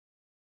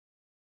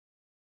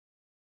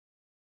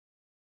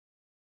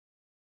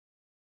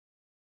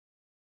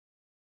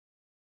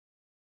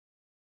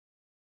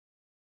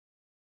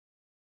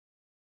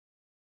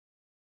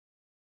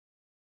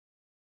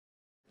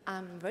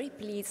I'm very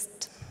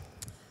pleased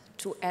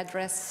to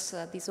address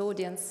this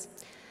audience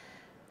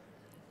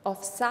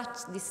of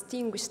such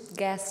distinguished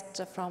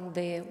guests from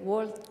the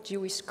World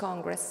Jewish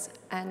Congress,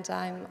 and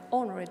I'm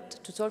honored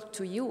to talk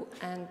to you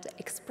and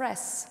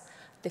express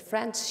the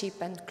friendship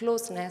and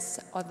closeness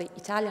of the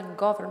Italian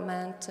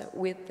government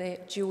with the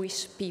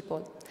Jewish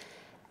people.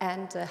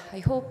 And I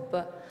hope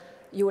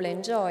you will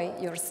enjoy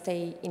your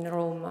stay in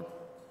Rome.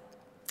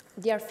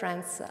 Dear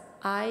friends,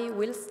 I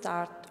will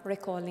start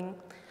recalling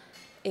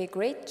a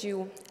great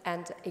Jew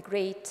and a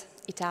great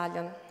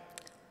Italian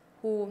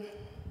who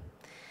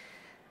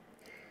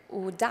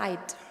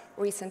died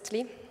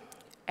recently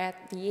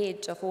at the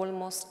age of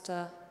almost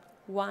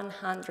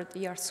 100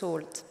 years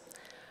old,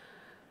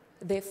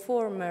 the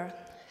former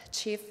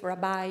chief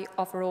rabbi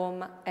of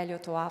Rome, Elio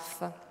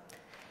Toaff.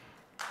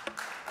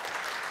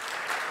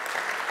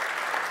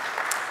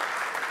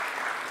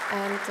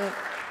 And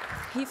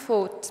he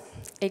fought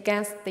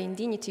against the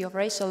indignity of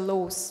racial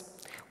laws,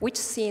 which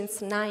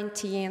since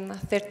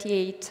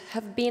 1938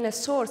 have been a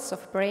source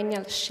of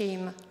perennial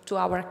shame to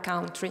our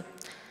country,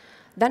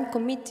 then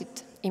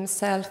committed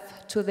himself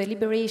to the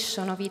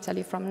liberation of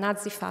Italy from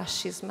Nazi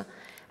fascism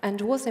and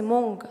was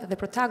among the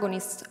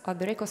protagonists of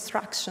the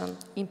reconstruction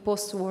in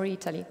post-war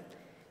Italy.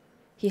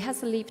 He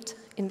has lived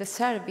in the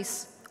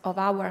service of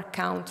our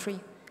country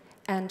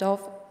and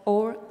of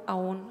our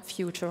own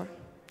future.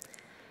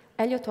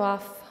 Elio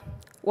Toaff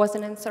was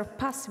an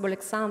unsurpassable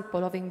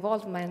example of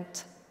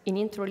involvement in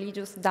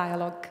interreligious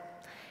dialogue,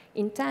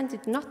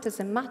 intended not as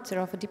a matter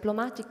of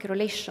diplomatic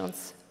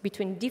relations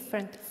between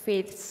different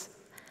faiths,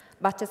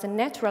 but as a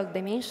natural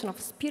dimension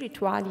of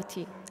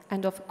spirituality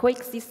and of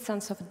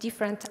coexistence of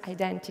different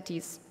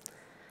identities.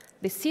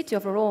 The city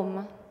of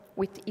Rome,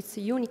 with its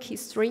unique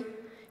history,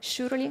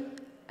 surely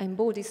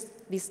embodies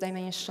this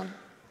dimension.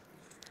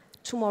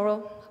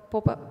 Tomorrow,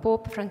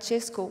 Pope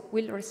Francesco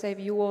will receive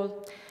you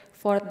all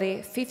for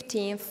the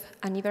 15th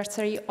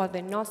anniversary of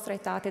the Nostra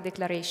Aetate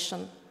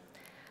Declaration.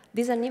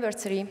 This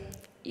anniversary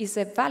is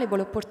a valuable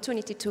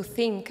opportunity to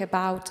think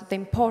about the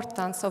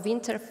importance of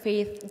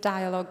interfaith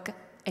dialogue,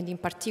 and in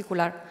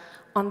particular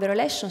on the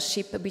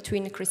relationship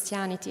between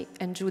Christianity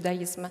and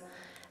Judaism,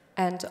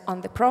 and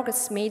on the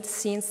progress made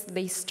since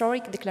the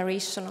historic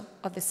declaration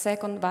of the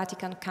Second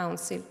Vatican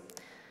Council.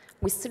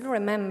 We still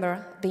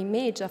remember the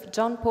image of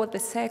John Paul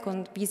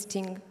II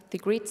visiting the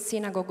great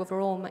synagogue of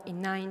Rome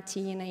in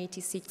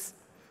 1986.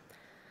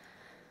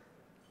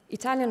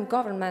 Italian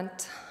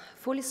government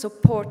fully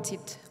supported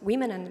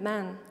women and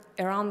men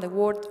around the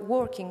world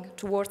working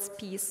towards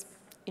peace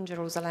in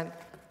Jerusalem.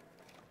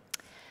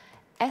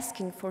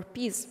 Asking for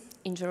peace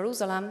in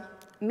Jerusalem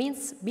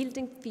means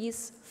building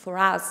peace for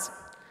us,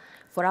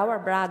 for our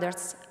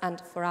brothers, and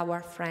for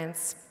our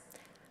friends.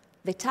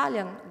 The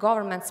Italian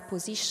government's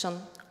position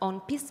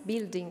on peace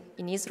building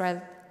in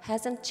Israel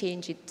hasn't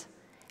changed,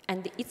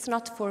 and it's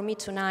not for me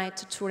tonight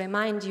to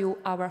remind you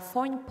our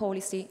foreign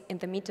policy in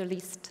the Middle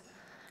East.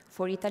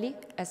 For Italy,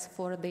 as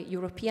for the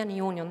European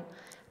Union,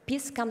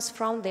 peace comes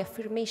from the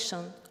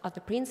affirmation of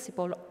the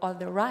principle of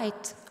the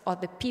right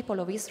of the people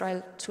of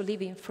Israel to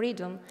live in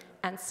freedom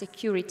and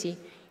security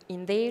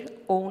in their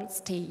own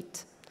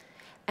state.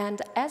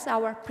 And as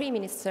our Prime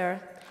Minister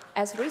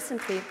has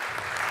recently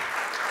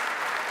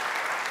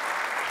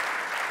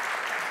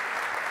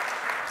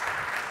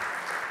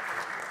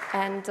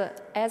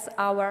as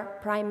our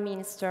Prime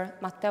Minister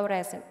Matteo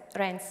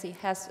Renzi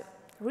has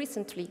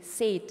recently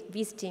said,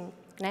 visiting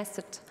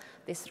Knesset,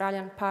 the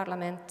Israeli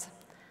Parliament,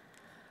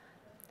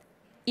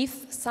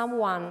 if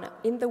someone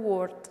in the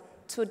world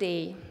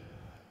today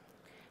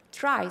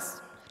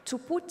tries to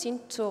put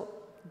into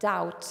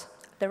doubt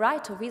the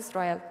right of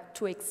Israel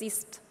to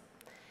exist,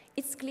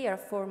 it's clear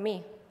for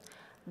me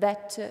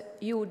that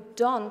you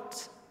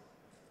don't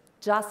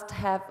just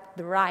have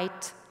the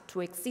right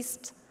to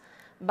exist,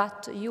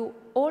 but you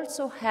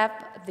also have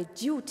the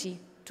duty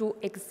to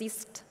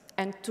exist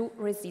and to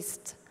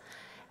resist.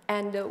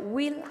 And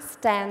will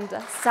stand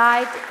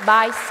side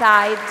by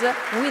side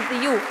with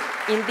you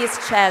in this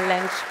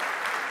challenge.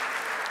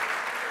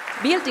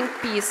 Building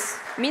peace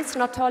means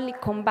not only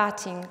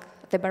combating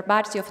the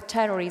barbarity of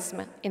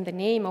terrorism in the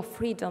name of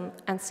freedom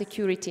and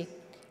security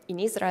in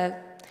Israel,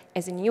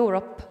 as in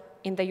Europe,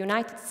 in the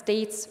United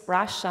States,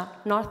 Russia,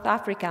 North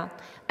Africa,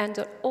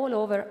 and all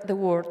over the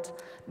world,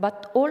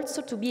 but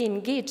also to be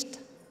engaged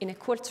in a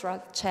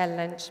cultural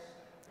challenge.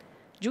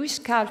 Jewish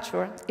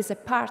culture is a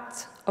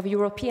part of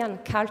European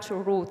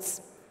cultural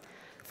roots.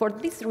 For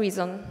this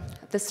reason,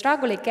 the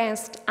struggle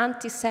against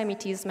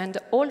anti-Semitism and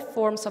all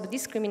forms of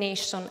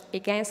discrimination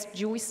against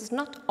Jews is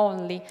not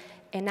only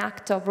an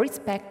act of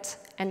respect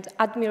and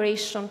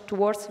admiration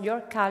towards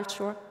your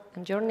culture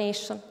and your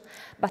nation,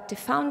 but a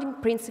founding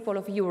principle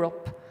of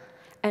Europe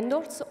and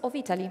also of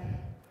Italy.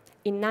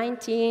 In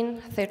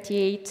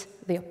 1938,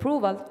 the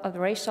approval of the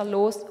racial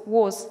laws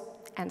was,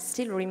 and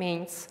still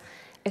remains,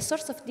 a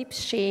source of deep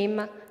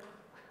shame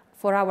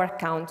for our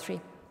country.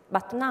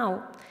 But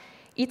now,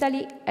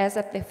 Italy is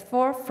at the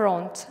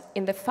forefront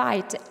in the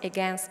fight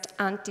against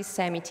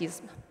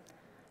anti-Semitism.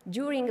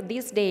 During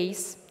these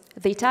days,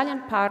 the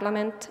Italian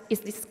Parliament is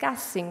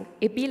discussing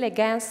a bill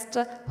against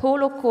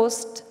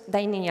Holocaust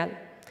denial,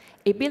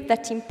 a bill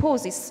that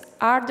imposes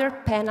harder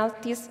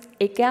penalties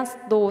against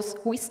those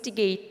who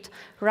instigate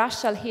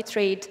racial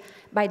hatred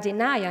by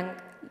denying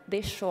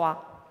the Shoah.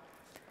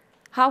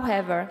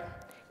 However,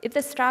 if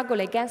the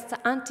struggle against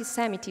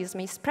anti-Semitism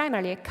is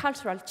primarily a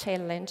cultural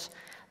challenge,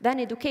 then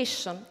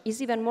education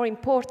is even more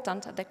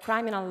important than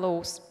criminal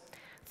laws.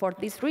 For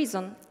this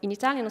reason, in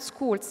Italian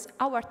schools,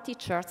 our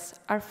teachers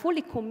are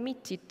fully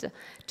committed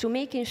to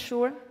making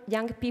sure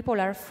young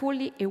people are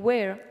fully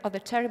aware of the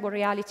terrible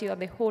reality of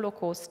the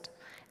Holocaust.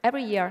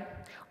 Every year,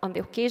 on the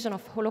occasion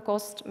of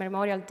Holocaust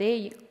Memorial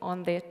Day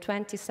on the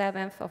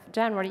 27th of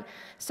January,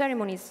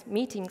 ceremonies,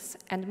 meetings,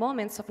 and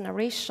moments of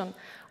narration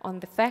on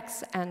the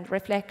facts and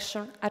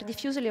reflection are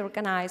diffusely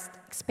organized,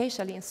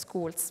 especially in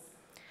schools.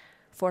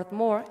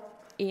 Furthermore,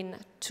 in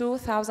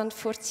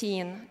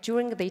 2014,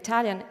 during the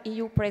Italian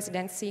EU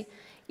presidency,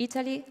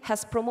 Italy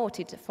has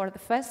promoted for the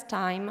first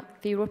time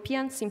the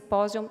European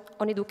Symposium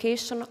on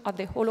Education of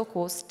the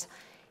Holocaust,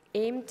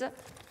 aimed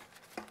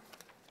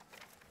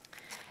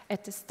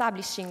at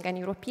establishing an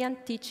European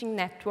teaching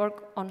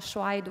network on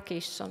Shoah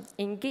education,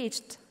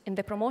 engaged in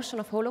the promotion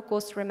of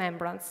Holocaust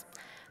remembrance,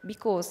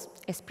 because,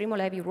 as Primo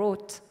Levi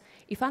wrote,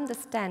 if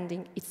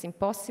understanding is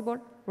impossible,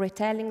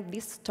 retelling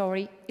this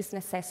story is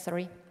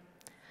necessary.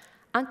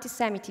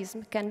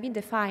 Anti-Semitism can be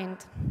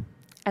defined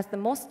as the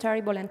most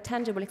terrible and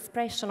tangible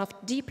expression of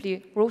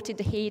deeply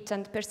rooted hate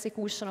and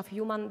persecution of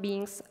human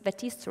beings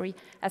that history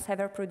has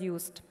ever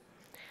produced.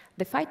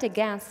 The fight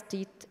against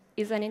it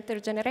is an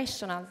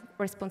intergenerational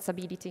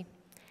responsibility.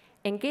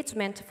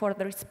 Engagement for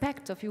the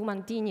respect of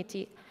human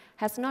dignity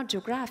has no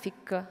geographic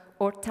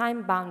or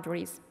time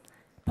boundaries.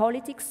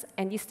 Politics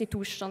and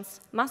institutions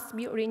must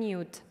be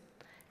renewed.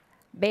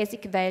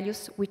 Basic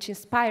values which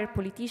inspire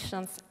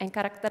politicians and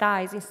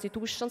characterize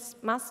institutions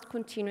must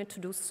continue to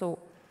do so.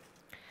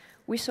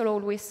 We shall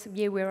always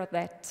be aware of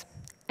that,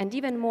 and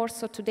even more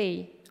so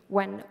today,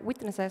 when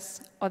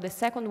witnesses of the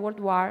Second World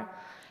War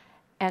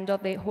and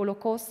of the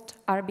Holocaust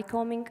are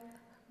becoming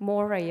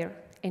more rare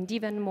and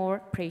even more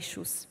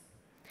precious.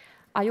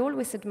 I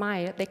always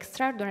admire the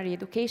extraordinary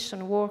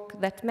education work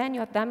that many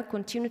of them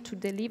continue to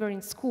deliver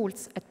in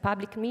schools, at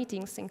public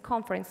meetings and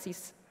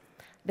conferences.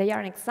 They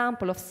are an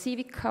example of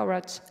civic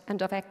courage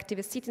and of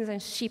active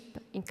citizenship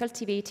in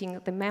cultivating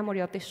the memory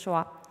of the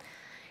Shoah,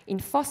 in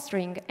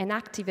fostering an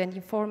active and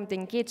informed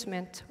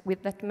engagement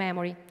with that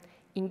memory,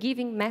 in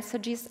giving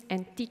messages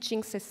and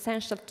teachings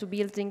essential to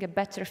building a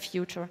better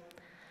future.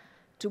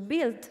 To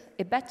build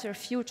a better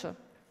future,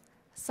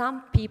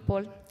 some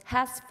people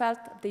have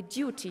felt the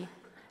duty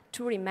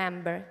to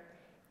remember,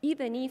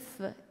 even if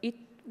it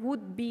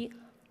would be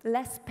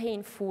less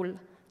painful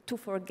to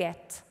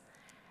forget.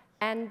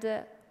 And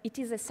it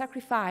is a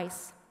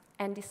sacrifice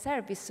and a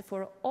service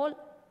for all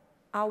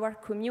our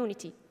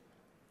community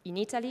in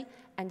Italy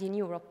and in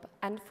Europe,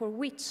 and for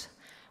which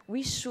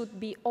we should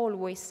be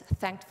always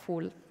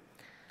thankful.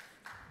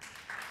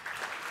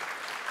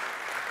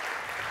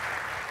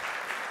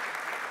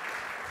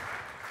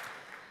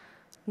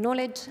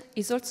 Knowledge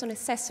is also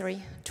necessary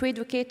to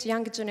educate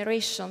young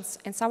generations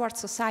and our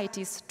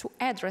societies to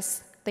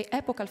address the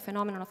epochal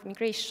phenomenon of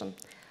migration,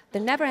 the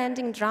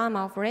never-ending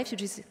drama of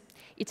refugees.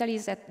 Italy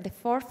is at the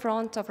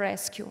forefront of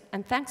rescue,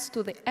 and thanks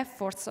to the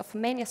efforts of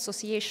many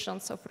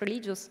associations of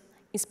religious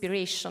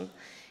inspiration,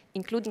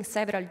 including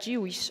several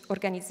Jewish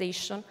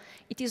organizations,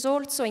 it is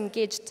also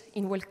engaged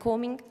in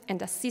welcoming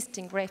and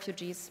assisting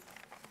refugees.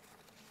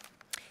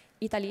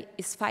 Italy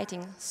is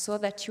fighting so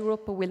that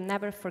Europe will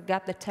never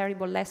forget the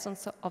terrible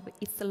lessons of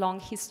its long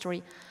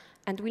history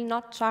and will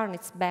not turn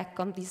its back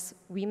on these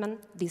women,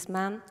 these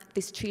men,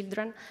 these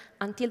children,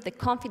 until the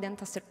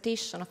confident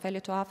assertion of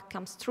Eliot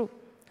comes true.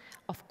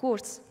 Of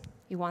course,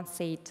 he once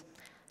said,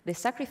 the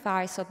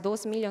sacrifice of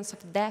those millions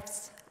of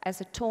deaths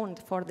has atoned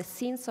for the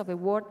sins of a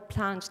world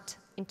plunged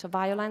into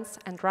violence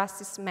and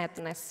racist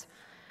madness,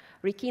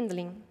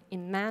 rekindling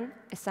in men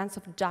a sense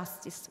of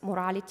justice,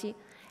 morality,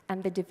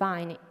 and the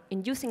divine,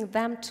 inducing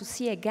them to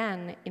see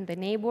again in the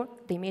neighbor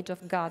the image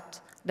of God,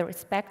 the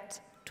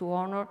respect, to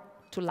honor,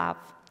 to love.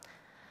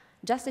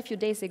 Just a few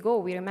days ago,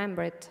 we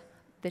remembered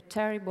the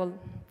terrible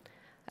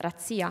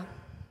razzia,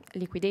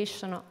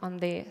 liquidation on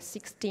the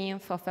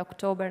 16th of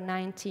October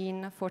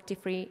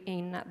 1943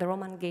 in the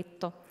Roman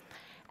ghetto,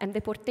 and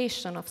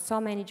deportation of so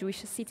many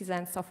Jewish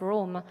citizens of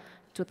Rome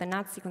to the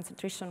Nazi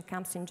concentration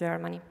camps in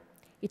Germany.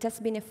 It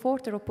has been a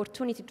further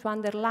opportunity to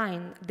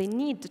underline the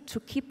need to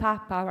keep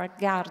up our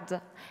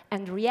guard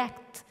and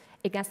react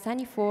against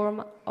any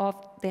form of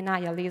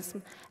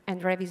denialism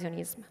and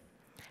revisionism.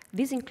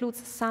 This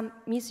includes some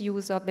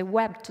misuse of the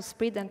web to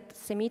spread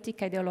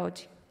anti-Semitic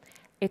ideology,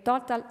 a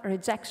total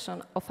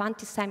rejection of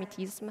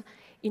anti-Semitism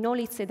in all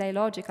its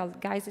ideological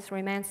guises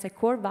remains a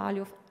core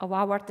value of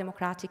our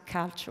democratic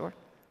culture.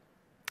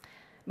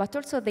 But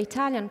also the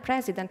Italian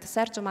President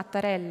Sergio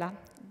Mattarella,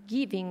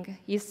 giving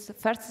his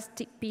first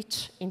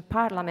speech in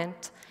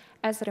Parliament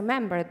has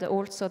remembered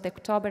also the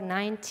October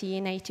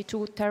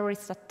 1982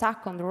 terrorist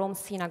attack on the Rome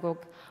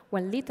synagogue,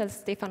 when little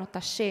Stefano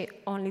Tasce,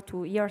 only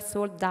 2 years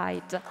old,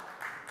 died.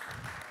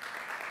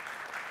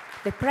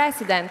 The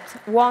president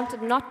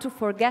wanted not to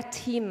forget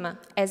him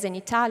as an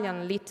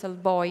Italian little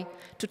boy,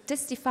 to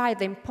testify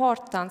the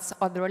importance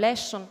of the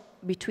relation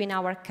between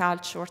our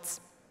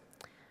cultures.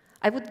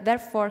 I would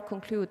therefore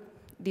conclude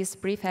this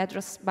brief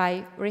address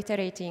by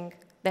reiterating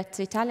that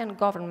the Italian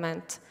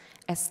government,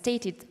 as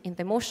stated in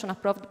the motion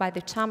approved by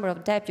the Chamber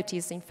of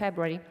Deputies in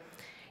February,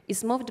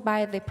 is moved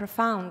by the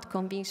profound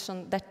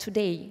conviction that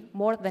today,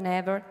 more than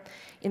ever,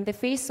 in the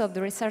face of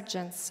the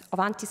resurgence of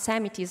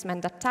anti-Semitism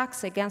and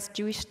attacks against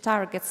Jewish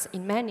targets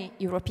in many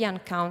European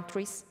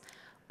countries,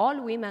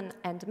 all women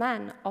and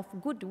men of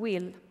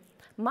goodwill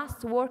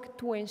must work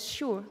to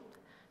ensure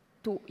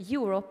that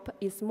Europe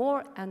is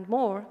more and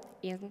more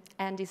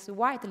and is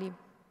widely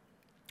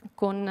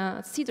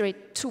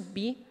considered to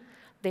be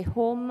the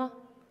home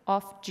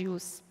of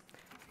Jews.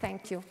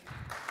 Thank you.